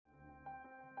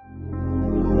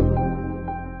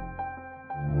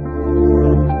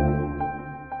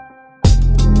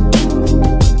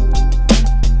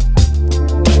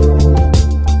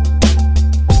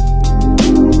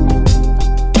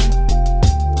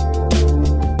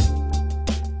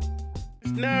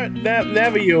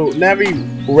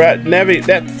Navi,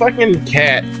 that fucking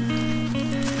cat.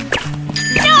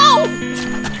 No!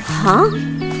 Huh?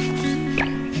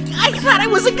 I thought I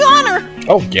was a goner.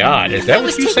 Oh God, is that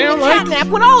what you sound like? I was taking a cat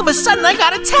nap when all of a sudden I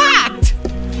got attacked.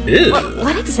 Ew.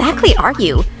 What exactly are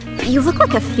you? You look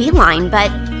like a feline,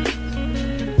 but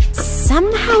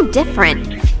somehow different.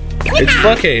 It's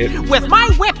fuckhead. With my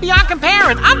whip beyond compare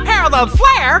and unparalleled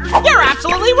flair, you're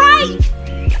absolutely right.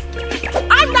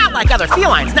 I'm not like other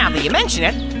felines now that you mention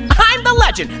it. I'm the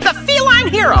legend, the feline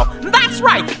hero. That's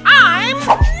right, I'm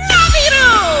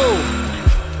Naviru!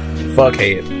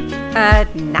 Fuckhead.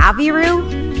 Naviru?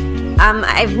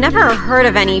 I've never heard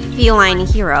of any feline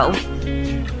hero.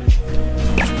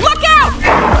 Look out!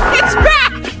 It's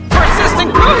back!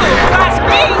 Persistent Kulu, that's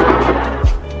me!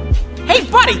 Hey,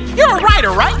 buddy, you're a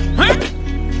rider, right? Huh?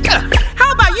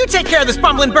 How about you take care of this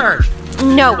bumbling bird?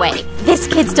 No way. This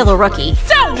kid's still a rookie.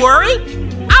 Don't worry!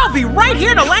 I'll be right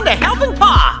here to lend a helping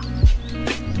paw!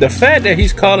 The fact that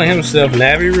he's calling himself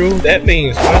Naviru, that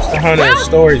means Monster Hunter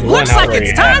Stories 1 looks like already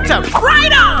it's time happened. to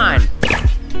ride on!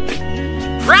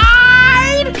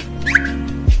 Ride!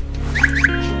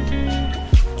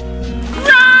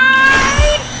 Ride!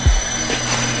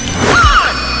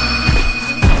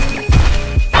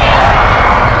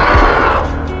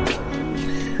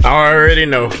 On! I already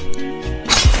know.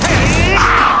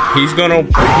 He's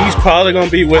probably gonna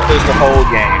be with us the whole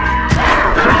game.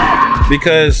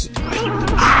 Because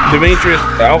Demetrius,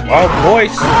 our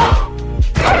voice,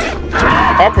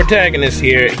 our protagonist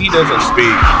here, he doesn't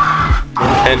speak.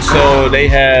 And so they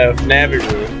have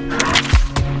Naviru,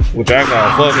 which I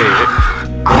call Fuckhead.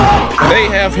 They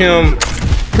have him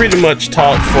pretty much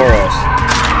talk for us.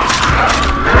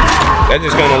 That's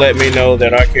just gonna let me know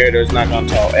that our character is not gonna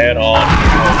talk at all.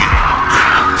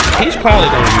 He's probably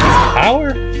gonna use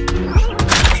power.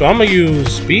 So I'm gonna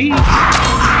use speed.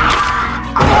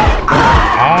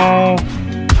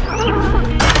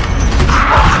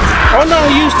 Oh no,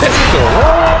 use technical.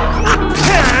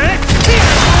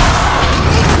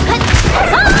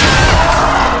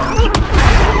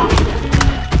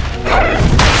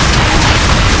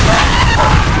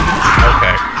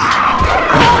 Okay.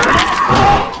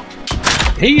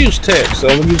 He used tech, so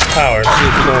I'm gonna use power. See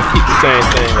if he's gonna keep the same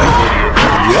thing like idiot.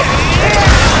 Yep.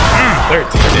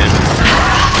 13 then.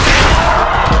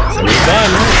 75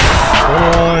 minutes.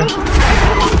 21.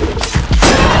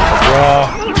 Draw.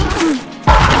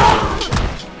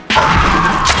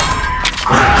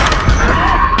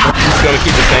 He's gonna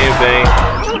keep the same thing.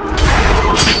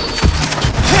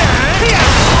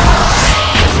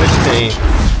 16.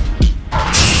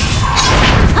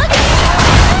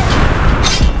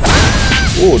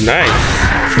 Ooh, nice.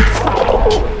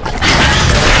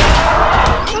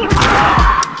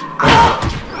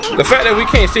 The fact that we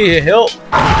can't see his health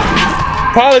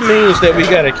probably means that we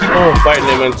gotta keep on fighting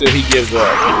him until he gives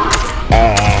up.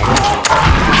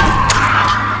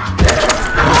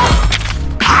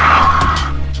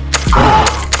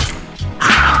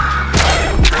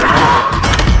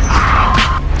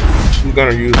 I'm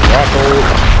gonna use rock hold.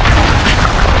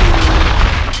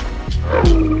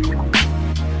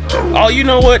 Oh, you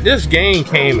know what? This game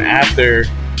came after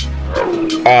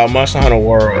Monster Hunter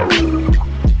World.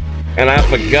 And I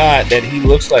forgot that he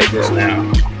looks like this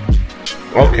now.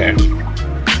 Okay.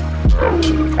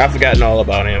 I've forgotten all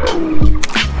about him.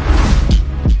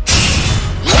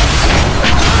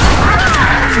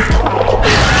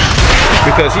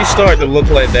 Because he started to look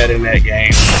like that in that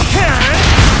game.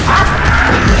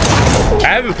 I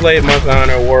haven't played Monster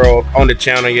Hunter World on the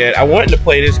channel yet. I wanted to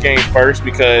play this game first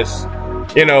because,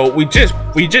 you know, we just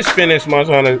finished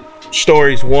Monster Hunter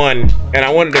Stories 1, and I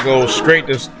wanted to go straight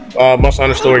to Monster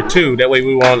Hunter Story 2. That way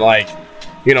we want, like,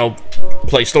 you know,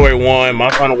 play Story 1,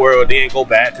 Monster Hunter World, then go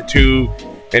back to 2,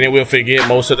 and then we'll forget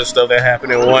most of the stuff that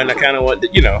happened in 1. I kind of want,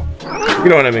 you know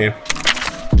what I mean.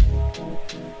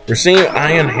 Receive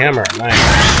Iron Hammer, nice.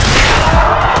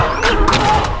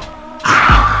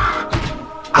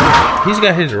 He's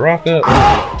got his rock up.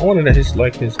 I wonder that his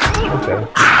okay.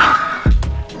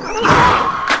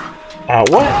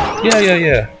 What?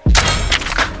 Yeah.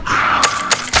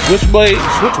 Switch blade,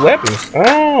 switch weapons.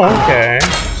 Oh, okay.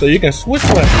 So you can switch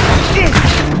weapons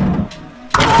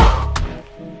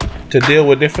to deal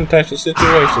with different types of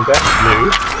situations. That's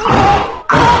new.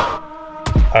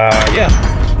 Yeah.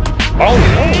 Oh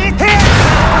no.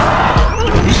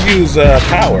 He used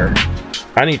power.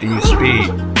 I need to use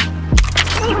speed.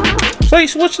 So he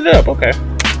switched it up. Okay.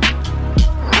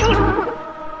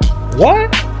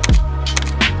 What?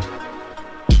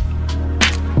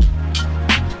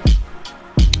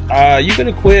 You can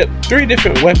equip 3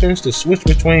 different weapons to switch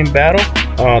between battle.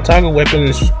 Toggle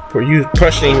weapons for use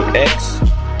pressing X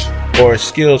or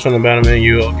skills from the bottom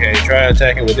menu. Okay, try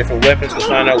attacking with different weapons to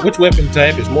find out which weapon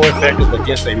type is more effective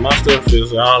against a monster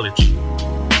physiology.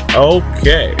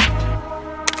 Okay.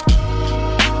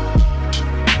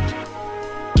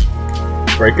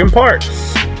 Breaking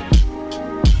parts.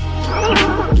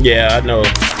 Yeah, I know.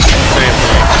 Same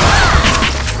thing.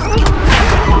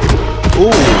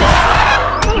 Ooh.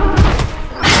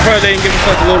 Surprised they didn't give us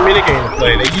like a little mini game to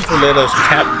play. They usually let us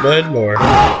tap button or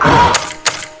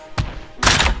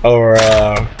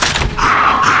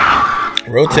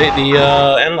rotate the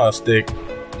analog stick.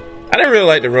 I didn't really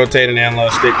like the rotating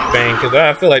analog stick thing because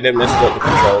I feel like that messes up the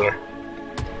controller.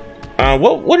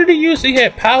 What did he use? He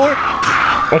had power?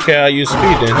 Okay, I'll use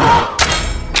speed then.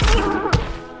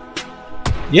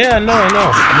 Yeah, I know. I'm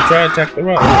gonna try to attack the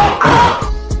rock.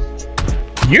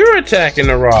 You're attacking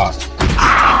the rock.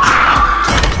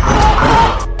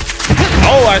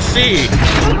 Oh, I see.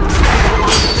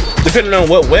 Depending on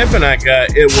what weapon I got,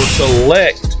 it will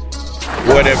select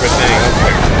whatever thing.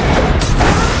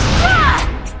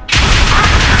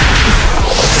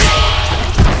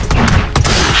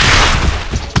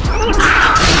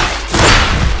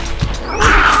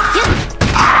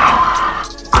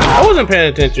 I wasn't paying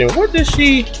attention. What did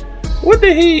he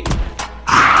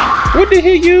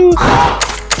use?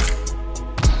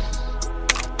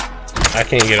 I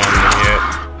can't get on there yet.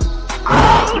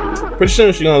 Pretty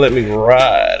soon she's gonna let me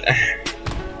ride.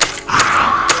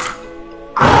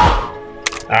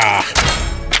 Ah.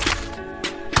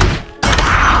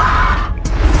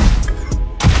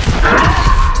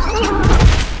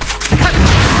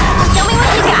 Show me what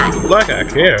you got. Like I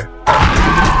care.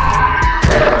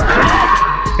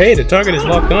 Hey, the target is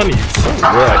locked onto you. So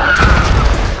what?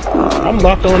 I'm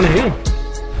locked onto him.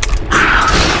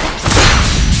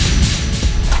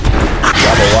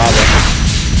 Wobble wobble.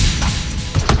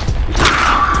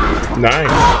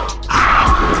 Nice.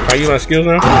 Are you on skills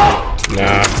now?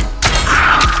 Nah.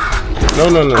 No.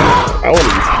 I want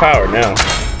to use power now.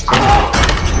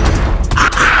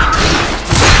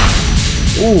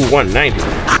 Ooh, 190.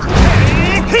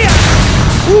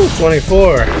 Ooh,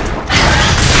 24.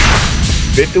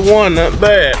 51, not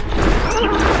bad.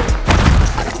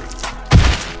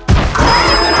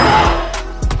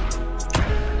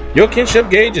 Your kinship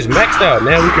gauge is maxed out.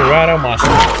 Now we can ride our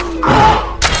monster.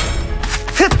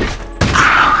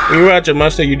 When you ride your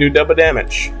monster, you do double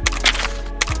damage.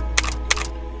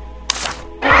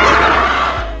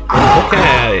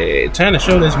 Okay, time to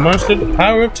show this monster the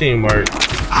power of teamwork. Don't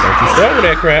you start with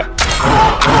that crap.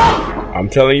 I'm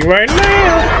telling you right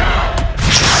now.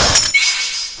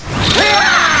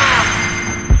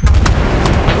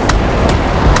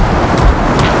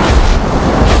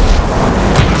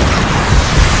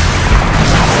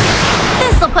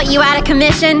 Put you out of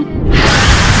commission.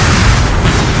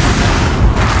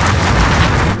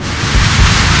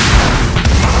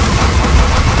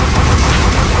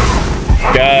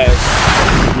 Guys,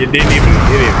 you didn't even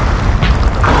hit him.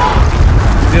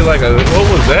 You did like a, what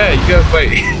was that? You guys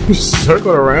like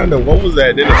circled around and what was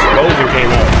that? Then an explosion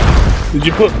came out. Did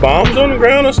you put bombs on the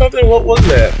ground or something? What was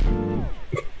that?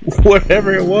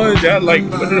 Whatever it was, y'all like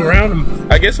put it around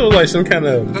him. I guess it was like some kind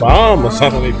of bomb or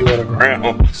something they threw on the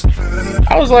ground.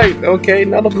 I was like, okay,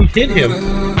 none of them hit him.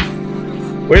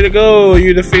 Way to go,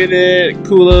 you defeated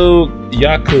Kulu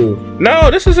Yaku. No,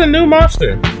 this is a new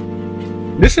monster.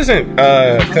 This isn't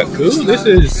Kaku, this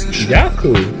is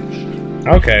Yaku.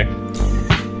 Okay.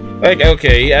 Like,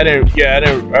 okay, I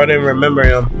didn't remember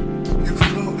him.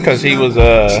 Cause he was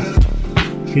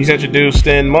he's introduced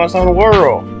in Monster on the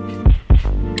World.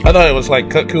 I thought it was like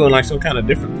Kutku in like some kind of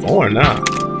different form. Nah.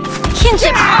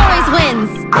 Kinship always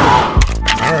wins.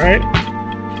 Alright.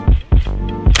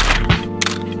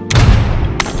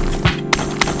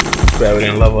 Glad we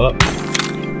didn't level up.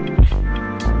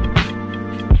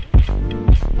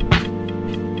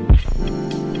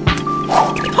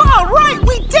 Alright,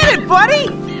 we did it, buddy!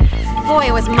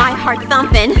 Boy, was my heart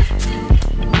thumping.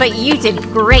 But you did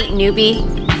great, newbie.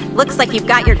 Looks like you've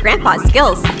got your grandpa's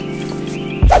skills.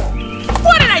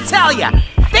 What did I tell ya?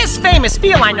 This famous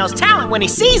feline knows talent when he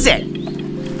sees it.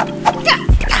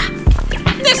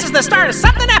 This is the start of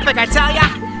something epic, I tell ya.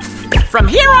 From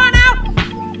here on out,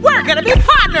 we're gonna be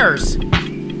partners.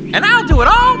 And I'll do it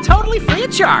all totally free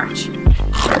of charge.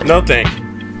 No thank you.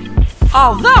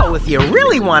 Although, if you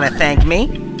really want to thank me,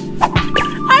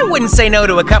 I wouldn't say no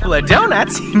to a couple of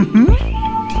donuts.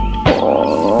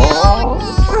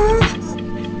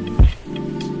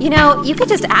 You know, you could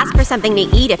just ask for something to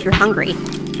eat if you're hungry.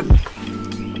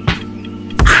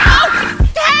 Ow!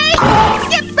 Hey!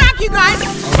 Get back, you guys!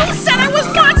 Who said I was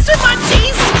Monster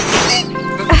Munchies?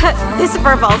 This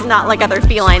furball's not like other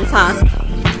felines, huh?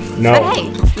 No. But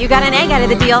hey, you got an egg out of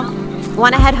the deal.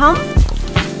 Wanna head home?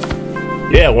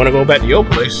 Yeah, I want to go back to your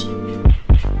place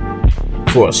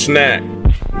for a snack.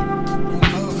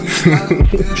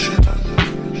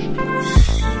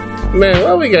 Man,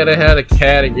 why we gotta have a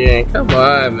cat again? Come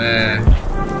on, man.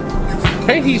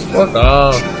 Can't he fuck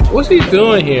off? What's he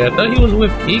doing here? I thought he was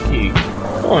with Kiki.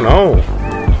 What's going on?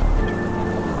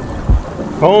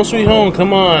 Home sweet home,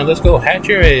 come on. Let's go hatch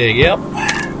your egg. Yep.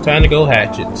 Time to go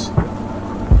hatch it.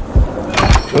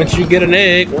 Once you get an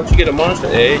egg, once you get a monster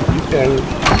egg, you can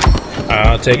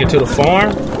take it to the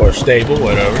farm or stable,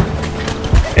 whatever,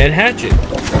 and hatch it.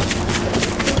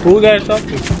 Who we gotta talk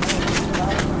to?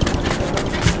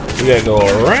 We gotta go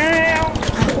around.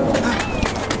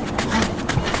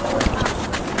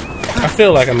 I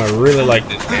feel like I'm gonna really like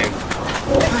this game.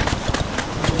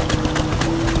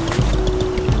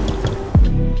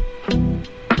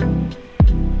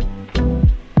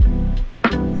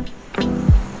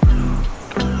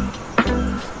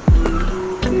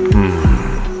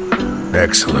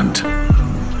 Excellent.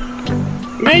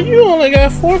 Man, you only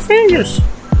got 4 fingers.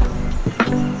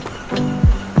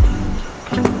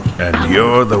 And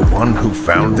you're the one who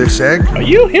found this egg? Are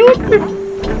you human?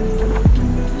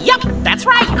 Yup, that's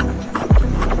right.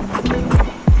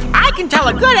 I can tell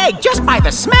a good egg just by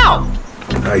the smell.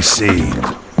 I see.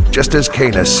 Just as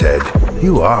Kana said,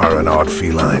 you are an odd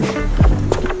feline.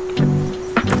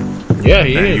 Yeah,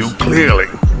 he And is. you clearly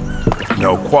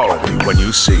know quality when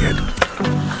you see it.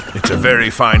 It's a very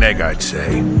fine egg, I'd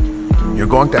say. You're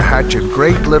going to hatch a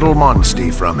great little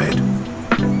Monstie from it.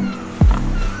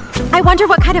 I wonder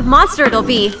what kind of monster it'll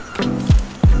be.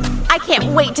 I can't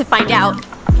wait to find out.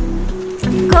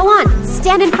 Go on,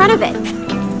 stand in front of it.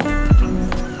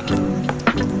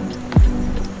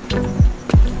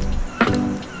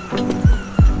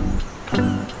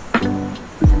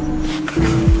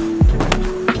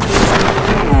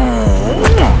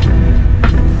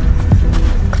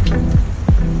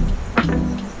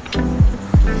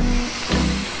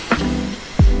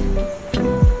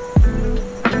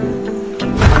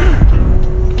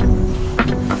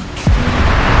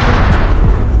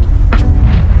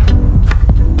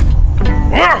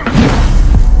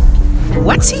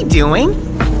 What's he doing?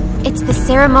 It's the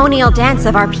ceremonial dance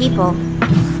of our people.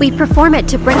 We perform it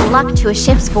to bring luck to a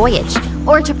ship's voyage,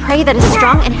 or to pray that a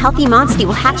strong and healthy Monstie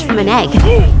will hatch from an egg.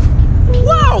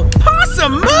 Whoa,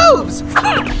 possum moves!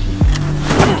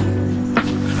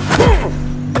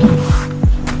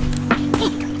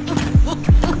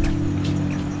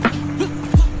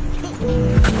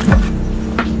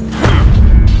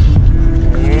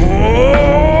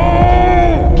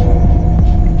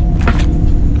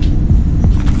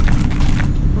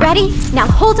 Ready? Now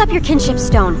hold up your kinship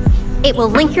stone. It will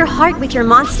link your heart with your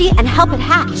Monstie and help it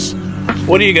hatch.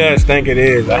 What do you guys think it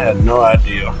is? I have no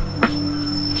idea.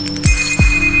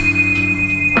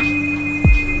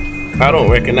 I don't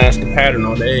recognize the pattern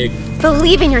on the egg.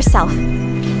 Believe in yourself.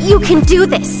 You can do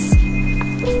this.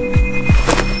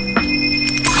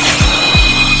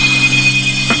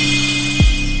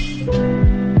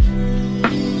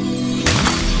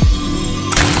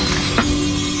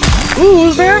 Ooh,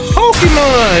 is that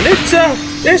Pokemon?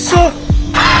 It's a.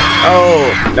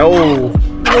 Oh no!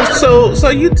 So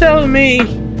you telling me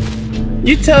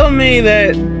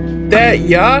that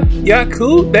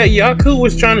Yaku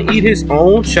was trying to eat his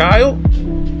own child?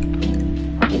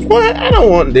 What? I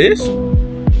don't want this.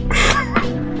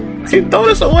 See, throw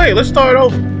this away. Let's start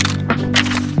over.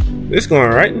 This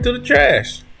going right into the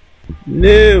trash.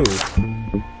 No,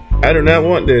 I do not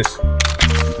want this.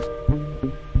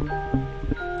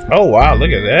 Oh wow,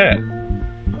 look at that.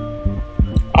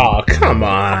 Oh, come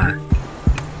on.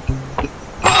 It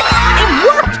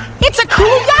worked! It's a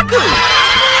cool Yaku!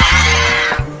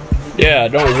 Yeah, I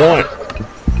don't want.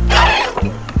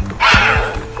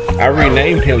 I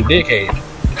renamed him Dickhead.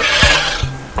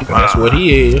 That's what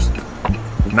he is.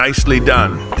 Nicely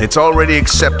done. It's already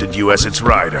accepted you as its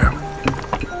rider.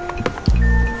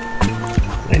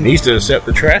 It needs to accept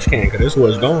the trash can because this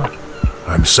was gone.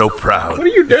 I'm so proud. What are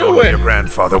you If only doing? your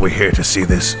grandfather were here to see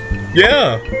this.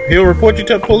 Yeah, he'll report you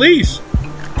to the police.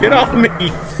 Get off me.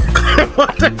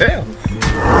 What the hell?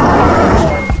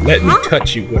 Let me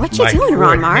touch you with What you my doing, 4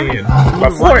 Ronmar? hands. My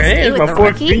 4 Want to stay hands, with my the 4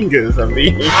 rookie? fingers, I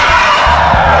mean.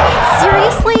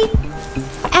 Seriously?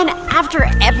 And after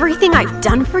everything I've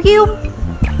done for you?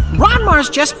 Ronmar's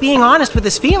just being honest with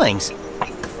his feelings.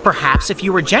 Perhaps if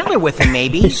you were gentler with him,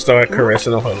 maybe. He started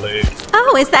caressing on her leg.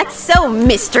 Oh, is that so,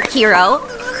 Mr. Hero?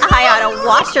 I ought to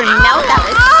watch your mouth. That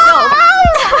was so...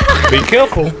 Be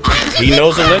careful. He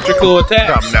knows electrical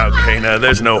attacks. Come now, Kana.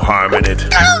 There's no harm in it.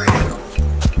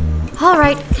 All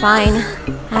right, fine.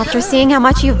 After seeing how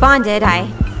much you've bonded, I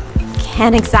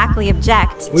can't exactly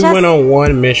object. We went on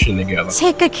one mission together.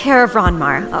 Take good care of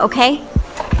Ronmar, okay?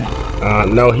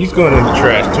 No, he's going in the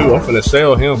trash too. I'm finna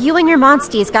sell him. You and your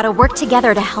Monsties gotta work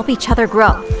together to help each other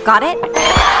grow. Got it?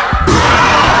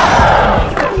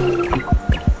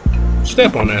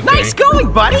 Step on that Nice thing.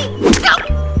 going, buddy!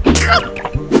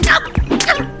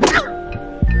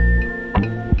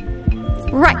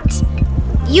 Right.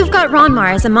 You've got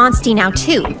Ronmar as a Monstie now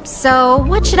too, so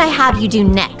what should I have you do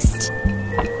next?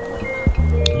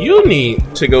 You need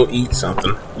to go eat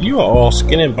something. You are all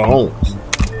skin and bones.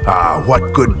 Ah,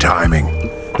 what good timing.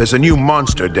 There's a new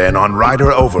monster den on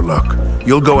Ryder Overlook.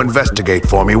 You'll go investigate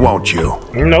for me, won't you?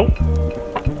 Nope.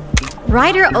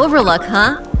 Ryder Overlook,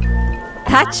 huh?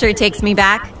 That sure takes me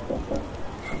back.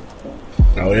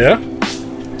 Oh yeah?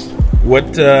 What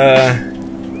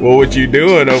were you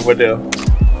doing over there?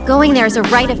 Going there is a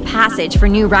rite of passage for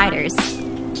new riders.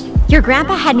 Your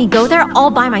grandpa had me go there all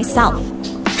by myself.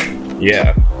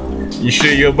 Yeah. You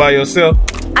sure you're by yourself?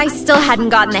 I still hadn't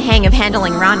gotten the hang of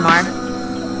handling Ronmar.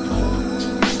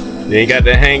 You ain't got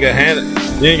the hang of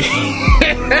handling.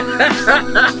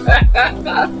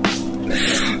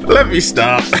 Let me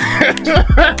stop.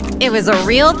 It was a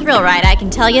real thrill ride, I can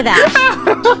tell you that.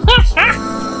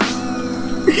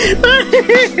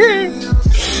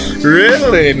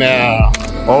 Really now?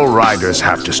 All riders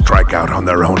have to strike out on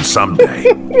their own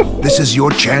someday. This is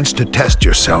your chance to test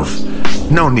yourself.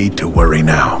 No need to worry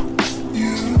now.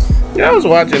 Yeah, I was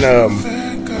watching what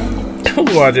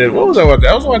was I watching?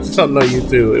 I was watching something on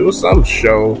YouTube. It was some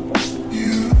show.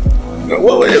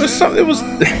 Well, it was something. It was.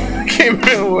 I can't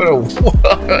remember what it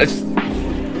was.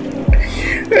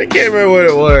 I can't remember what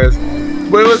it was.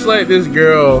 But it was like this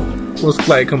girl was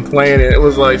like complaining. It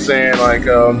was like saying like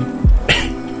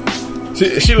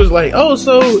she was like, oh,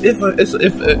 so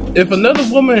if another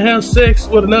woman has sex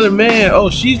with another man, oh,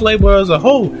 she's labeled as a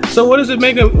hoe. So what does it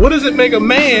make a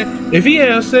man if he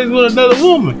has sex with another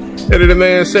woman? And then the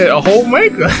man said, a hoe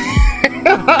maker.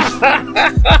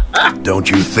 Don't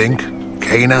you think,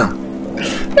 Kana?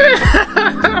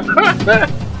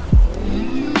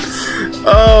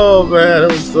 Oh man,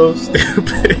 that was so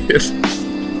stupid.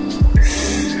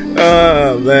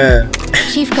 Oh man.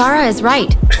 Chief Gara is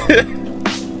right.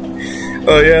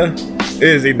 Oh yeah?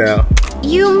 Is he now?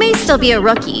 You may still be a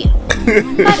rookie,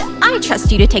 but I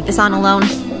trust you to take this on alone.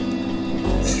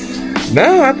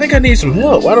 No, I think I need some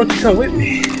help. Why don't you come with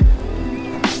me?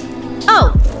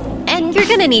 Oh, and you're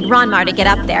gonna need Ronmar to get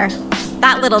up there.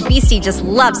 That little beastie just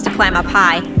loves to climb up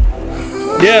high.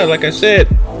 Yeah, like I said,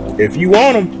 if you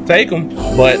want him, take him.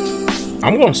 But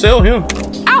I'm gonna sell him.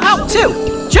 I'll help too.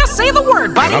 Just say the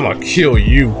word, buddy. And I'm gonna kill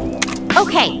you.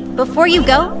 Okay, before you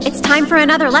go, it's time for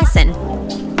another lesson.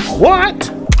 What?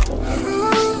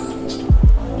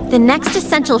 The next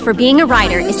essential for being a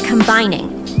rider is combining.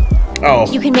 Oh.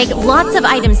 You can make lots of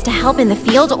items to help in the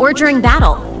field or during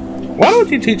battle. Why don't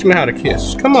you teach me how to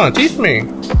kiss? Come on, teach me.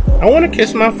 I want to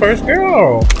kiss my first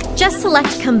girl. Just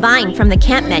select Combine from the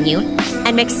camp menu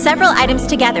and mix several items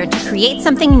together to create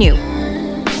something new.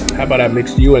 How about I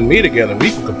mix you and me together? We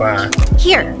can combine.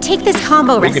 Here, take this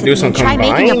combo We can recipe do some and try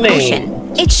making a combining. potion.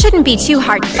 It shouldn't be too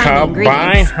hard to find the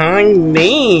Combine, ingredients.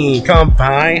 honey.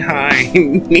 Combine,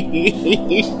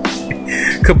 honey.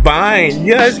 Combine.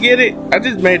 You guys get it? I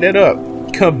just made that up.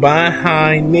 Combine,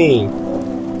 honey.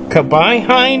 Combine,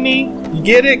 honey. You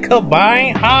get it?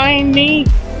 Combine, honey.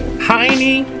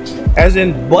 Hiney, as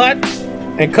in butt,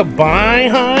 and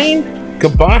combine,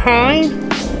 combine,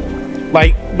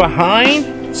 like behind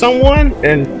someone,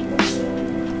 and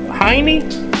hiney,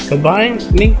 combine,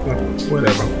 me,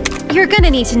 whatever. You're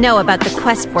gonna need to know about the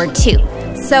quest board too.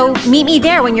 So meet me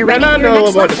there when you're ready And I for your know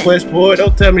next about lesson. the quest board.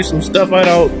 Don't tell me some stuff I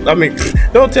don't. I mean,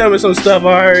 don't tell me some stuff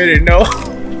I already know.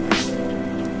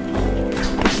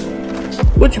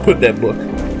 Where'd you put that book?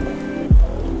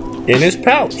 In his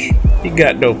pouch. He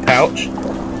got no pouch.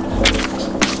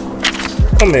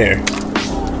 Come here.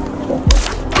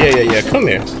 Yeah. Come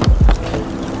here.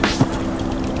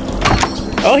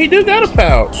 Oh, he do got a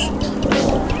pouch.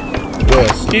 Well,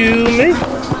 excuse me.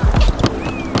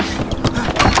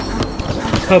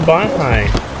 Combine.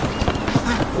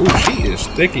 Ooh, she is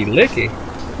sticky licky.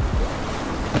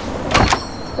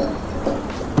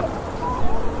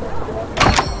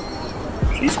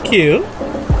 She's cute.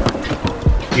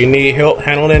 You need help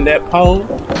handling that pole?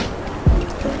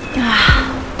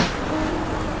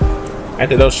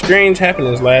 After those strange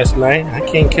happenings last night, I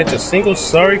can't catch a single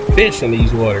sorry fish in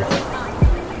these waters.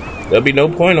 There'll be no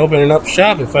point opening up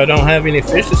shop if I don't have any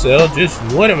fish to sell. Just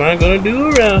what am I gonna do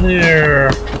around here?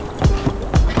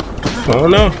 I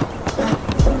don't know.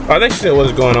 Oh, they said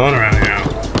what's going on around here.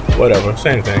 Whatever,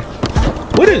 same thing.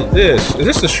 What is this? Is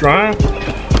this a shrine?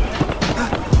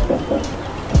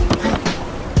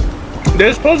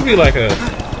 There's supposed to be like a...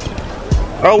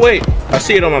 Oh, wait. I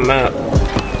see it on my map.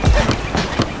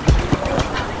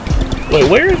 Wait,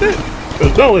 where is it?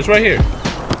 No, it's right here.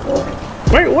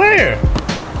 Wait, where?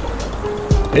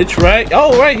 It's right...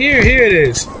 Oh, right here. Here it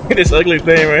is. This ugly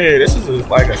thing right here. This is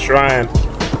like a shrine.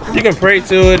 You can pray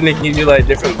to it and it gives you like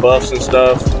different buffs and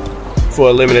stuff for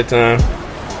a limited time.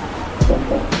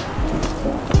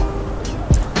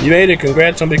 You made it.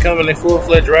 Congrats on becoming a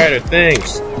full-fledged rider.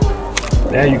 Thanks.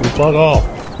 Now you can plug off.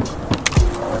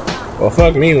 Well,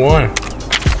 fuck me, one.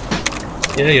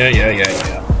 Yeah.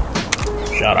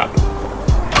 Shut up.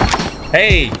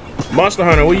 Hey, Monster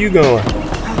Hunter, where you going?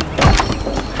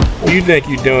 What do you think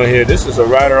you're doing here? This is a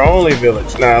rider-only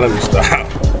village. Nah, let me stop.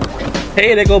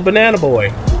 Hey, there go Banana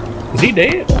Boy. Is he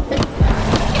dead?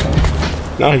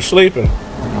 No, he's sleeping.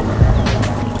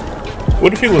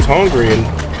 What if he was hungry and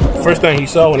the first thing he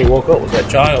saw when he woke up was that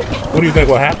child? What do you think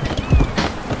will happen?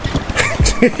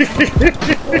 I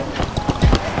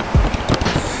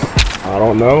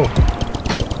don't know.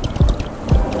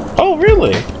 Oh,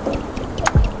 really?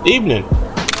 Evening.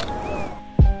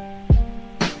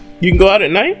 You can go out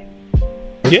at night?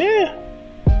 Yeah.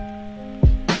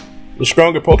 The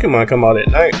stronger Pokemon come out at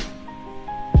night.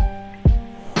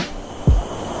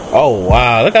 Oh,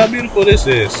 wow. Look how beautiful this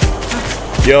is.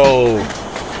 Yo.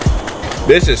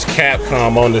 This is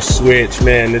Capcom on the Switch,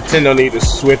 man. Nintendo need to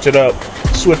switch it up.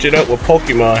 Switch it up with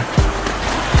Pokemon.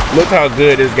 Look how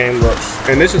good this game looks.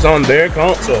 And this is on their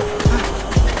console.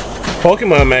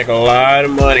 Pokemon make a lot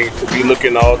of money to be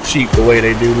looking all cheap the way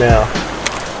they do now.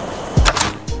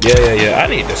 Yeah. I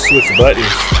need to switch buttons.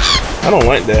 I don't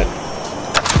like that.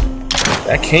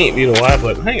 That can't be the Y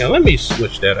button. Hang on, let me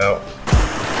switch that out.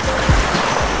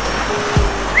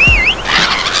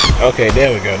 Okay,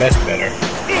 there we go. That's better.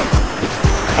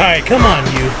 Alright, come on,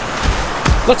 you.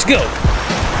 Let's go.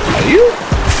 Are you?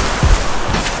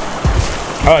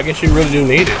 Oh, I guess you really do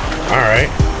need it. Alright.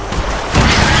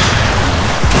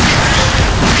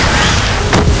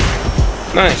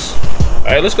 Nice.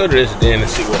 Alright, let's go to this den and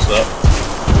see what's up.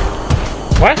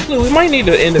 Well, actually, we might need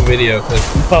to end the video because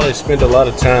we probably spent a lot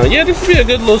of time. Yeah, this would be a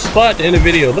good little spot to end the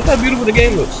video. Look how beautiful the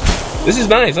game looks. This is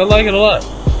nice. I like it a lot.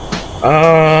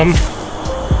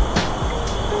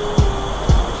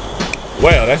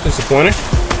 Well, that's disappointing.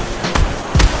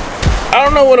 I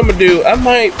don't know what I'm gonna do. I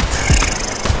might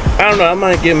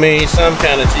give me some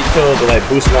kind of cheat code to like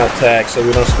boost my attack so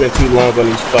we don't spend too long on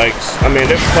these fights. I mean,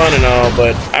 they're fun and all,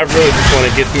 but I really just want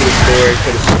to get through the story.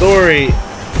 Because the story,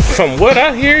 from what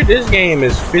I hear, this game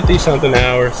is 50-something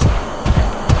hours.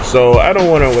 So I don't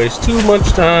want to waste too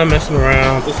much time messing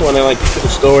around. Just want to like get to the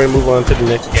story, move on to the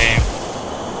next game.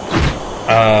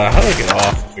 How do I get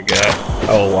off? I forgot.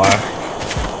 Oh, why?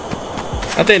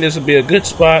 I think this would be a good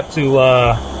spot to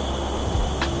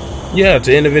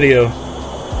to end the video.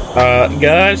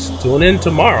 Guys, tune in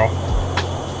tomorrow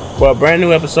for a brand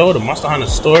new episode of Monster Hunter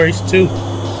Stories 2.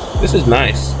 This is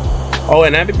nice. Oh,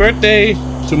 and happy birthday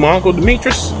to my uncle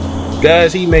Demetrius.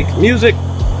 Guys, he makes music.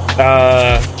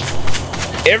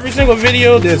 Every single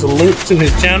video, there's a link to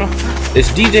his channel. It's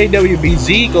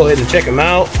DJWBZ. Go ahead and check him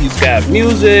out. He's got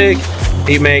music.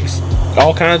 He makes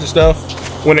all kinds of stuff.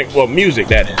 Music,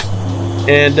 that is.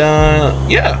 And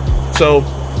yeah, so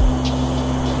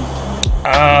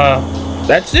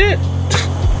that's it.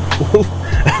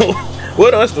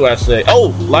 What else do I say?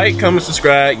 Oh, like, comment,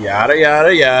 subscribe, yada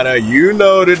yada yada. You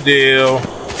know the deal.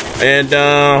 And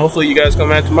hopefully you guys come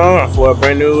back tomorrow for a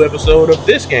brand new episode of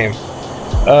this game.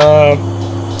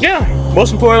 Yeah,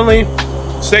 most importantly,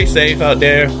 stay safe out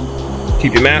there.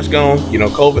 Keep your mask on. You know,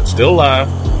 COVID's still alive,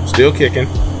 still kicking.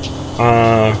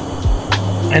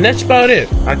 And that's about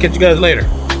it. I'll catch you guys later.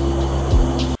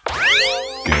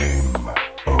 Game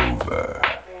over.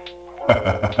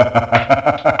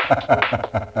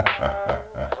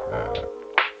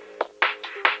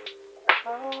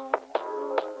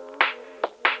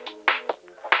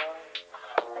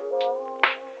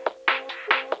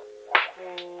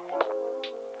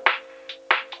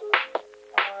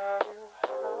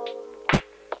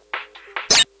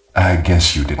 I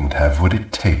guess you didn't have what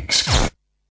it takes.